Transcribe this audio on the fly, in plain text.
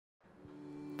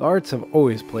The arts have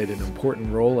always played an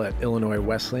important role at Illinois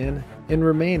Wesleyan and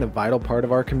remain a vital part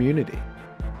of our community.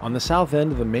 On the south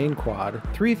end of the main quad,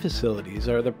 3 facilities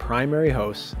are the primary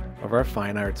hosts of our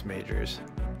fine arts majors.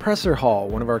 Presser Hall,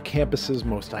 one of our campus's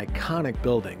most iconic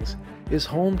buildings, is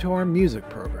home to our music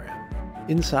program.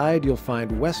 Inside, you'll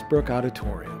find Westbrook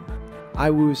Auditorium,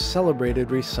 IWU's celebrated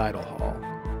recital hall,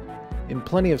 and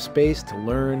plenty of space to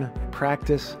learn,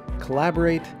 practice,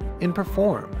 collaborate, and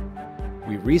perform.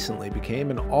 We recently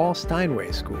became an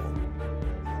all-Steinway school.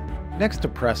 Next to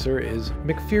Presser is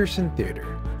McPherson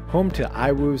Theater, home to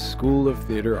IWU's School of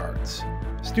Theater Arts.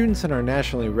 Students in our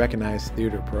nationally recognized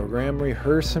theater program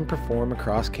rehearse and perform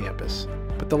across campus,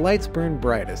 but the lights burn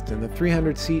brightest in the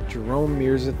 300-seat Jerome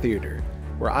Mirza Theater,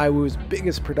 where IWU's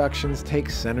biggest productions take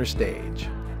center stage.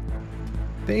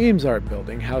 The Ames Art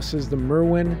Building houses the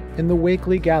Merwin and the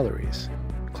Wakely Galleries,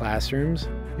 classrooms,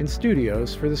 and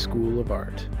studios for the School of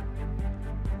Art.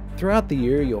 Throughout the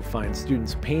year, you'll find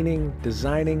students painting,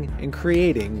 designing, and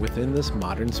creating within this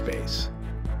modern space.